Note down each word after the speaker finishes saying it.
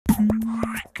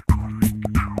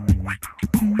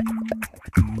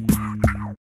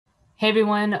Hey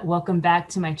everyone, welcome back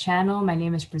to my channel. My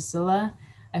name is Priscilla.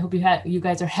 I hope you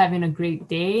guys are having a great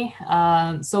day.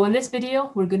 So in this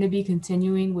video, we're going to be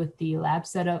continuing with the lab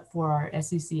setup for our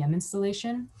SCCM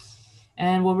installation.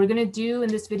 And what we're going to do in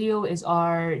this video is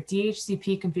our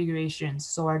DHCP configuration,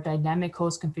 so our dynamic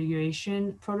host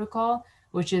configuration protocol,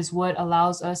 which is what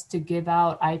allows us to give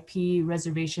out IP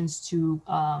reservations to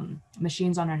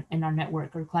machines in our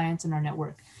network or clients in our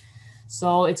network.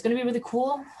 So it's going to be really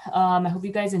cool. I hope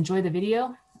you guys enjoy the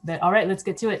video. But all right, let's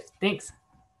get to it. Thanks.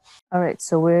 All right,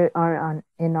 so we are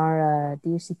in our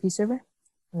DHCP server,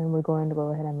 and we're going to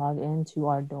go ahead and log into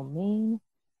our domain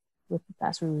with the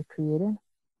password we created.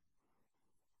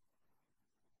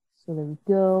 So there we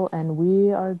go, and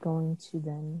we are going to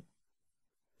then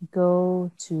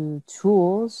go to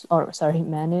tools, or sorry,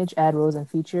 manage, add rows and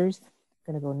features.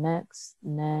 I'm gonna go next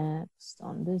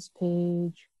on this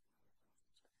page,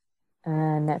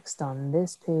 and next on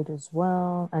this page as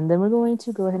well. And then we're going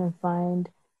to go ahead and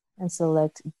find and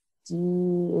select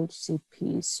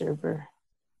DHCP server.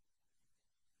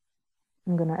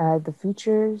 I'm gonna add the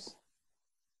features,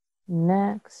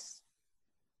 next,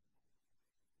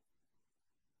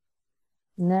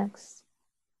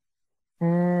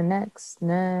 and next,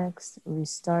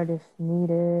 restart if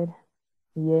needed.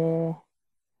 Yeah,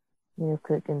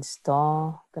 click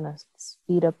install. Gonna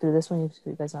speed up through this one so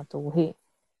you guys don't have to wait.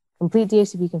 Complete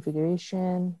DHCP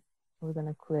configuration. We're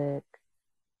gonna click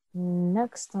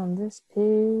next on this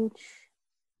page.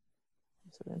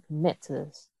 So we're gonna commit to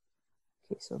this.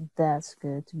 Okay, so that's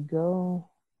good to go.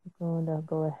 We're going to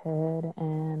go ahead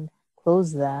and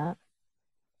close that.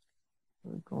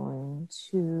 We're going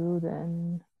to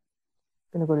then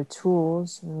go to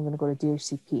tools, and we're going to go to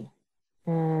DHCP.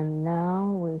 And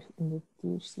now we're in the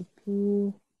DHCP.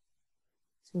 So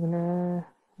we're going to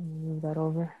move that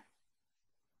over.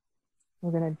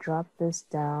 We're going to drop this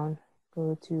down,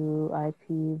 go to IP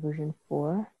version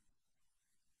 4.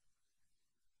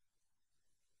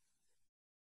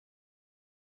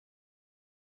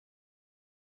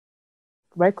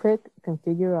 Right click,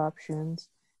 configure options,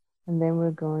 and then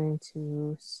we're going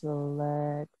to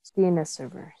select DNS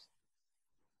servers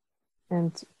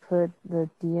and put the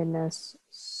DNS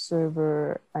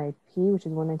server IP, which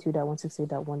is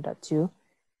 192.168.1.2,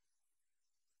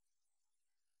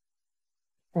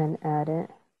 and add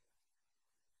it.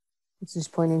 This is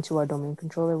pointing to our domain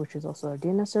controller, which is also our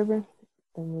DNS server.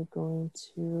 Then we're going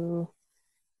to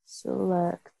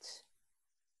select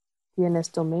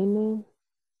DNS domain name,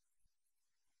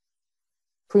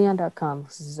 pleon.com,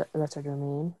 that's our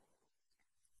domain.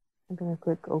 I'm gonna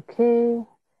click OK.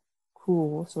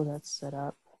 Cool, so that's set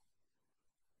up.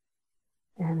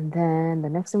 And then the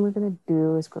next thing we're gonna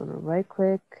do is go to right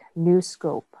click, new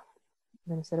scope.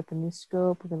 We're gonna set up a new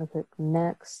scope. We're gonna click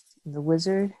next, the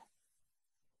wizard.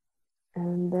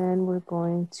 And then we're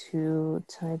going to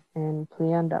type in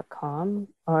pleon.com,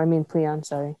 or I mean pleon,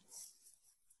 sorry.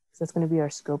 So that's gonna be our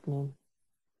scope name.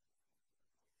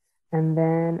 And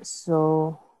then,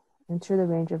 so enter the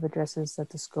range of addresses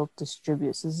that the scope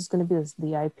distributes. So this is going to be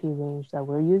the IP range that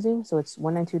we're using. So it's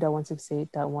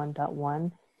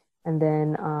 192.168.1.1, and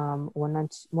then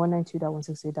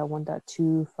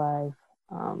 192.168.1.25.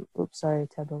 Oops, sorry,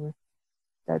 tabbed over.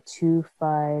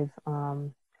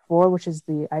 .254, which is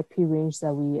the IP range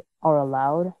that we are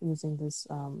allowed using this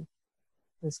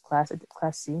this class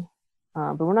C.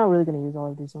 But we're not really going to use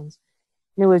all of these ones.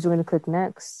 Anyways, we're going to click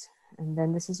next. And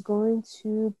then this is going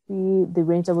to be the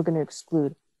range that we're going to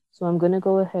exclude. So I'm going to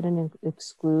go ahead and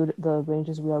exclude the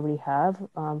ranges we already have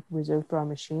reserved for our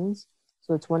machines.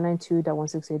 So it's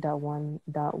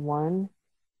 192.168.1.1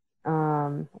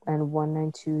 and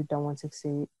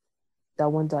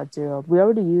 192.168.1.0. We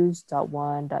already used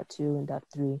 .1, .2, and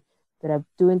 .3, but I'm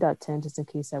doing .10 just in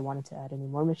case I wanted to add any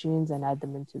more machines and add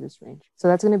them into this range. So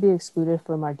that's going to be excluded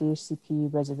from our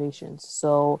DHCP reservations.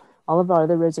 So all of our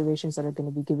other reservations that are going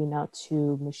to be giving out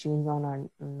to machines on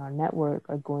our network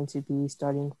are going to be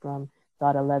starting from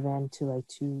 .11 to like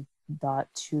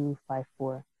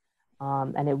 2.254.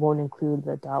 And it won't include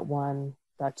the .1,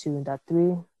 .2, and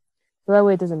 .3. So that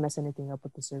way it doesn't mess anything up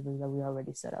with the servers that we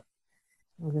already set up.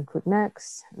 We're going to click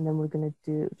next, and then we're going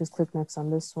to just click next on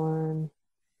this one.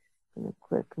 I'm going to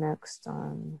click next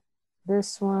on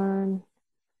this one.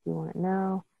 If you want it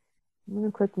now. I'm going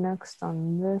to click next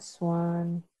on this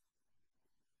one.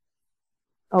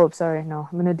 Oh, sorry, no.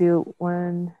 I'm going to do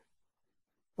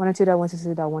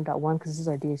 192.168.1.1 because this is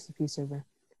our DHCP server,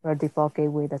 our default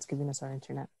gateway that's giving us our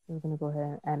internet. So we're going to go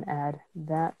ahead and add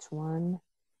that one.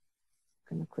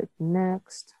 I'm going to click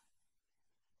next.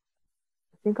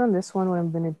 I think on this one, what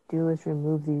I'm going to do is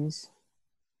remove these.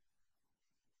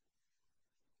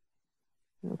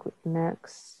 I'm going to click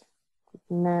next. Click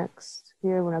next.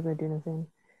 Here, we're not going to do anything.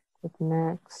 Click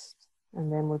next,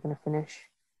 and then we're going to finish.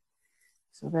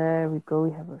 So there we go.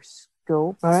 We have our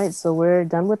scope. All right, so we're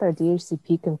done with our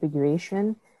DHCP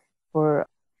configuration for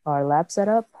our lab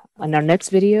setup. In our next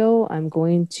video, I'm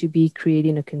going to be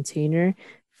creating a container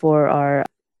for our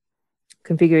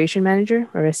configuration manager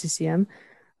or SCCM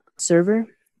server,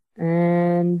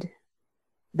 and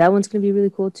that one's going to be really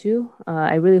cool too.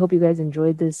 I really hope you guys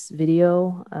enjoyed this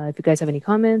video. If you guys have any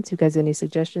comments, if you guys have any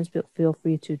suggestions, feel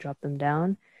free to drop them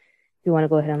down. If you want to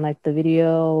go ahead and like the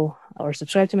video or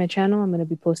subscribe to my channel, I'm going to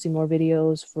be posting more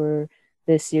videos for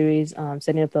this series,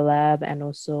 setting up the lab and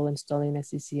also installing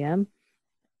SCCM.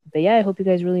 But yeah, I hope you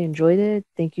guys really enjoyed it.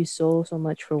 Thank you so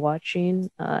much for watching.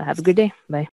 Have a good day.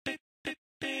 Bye.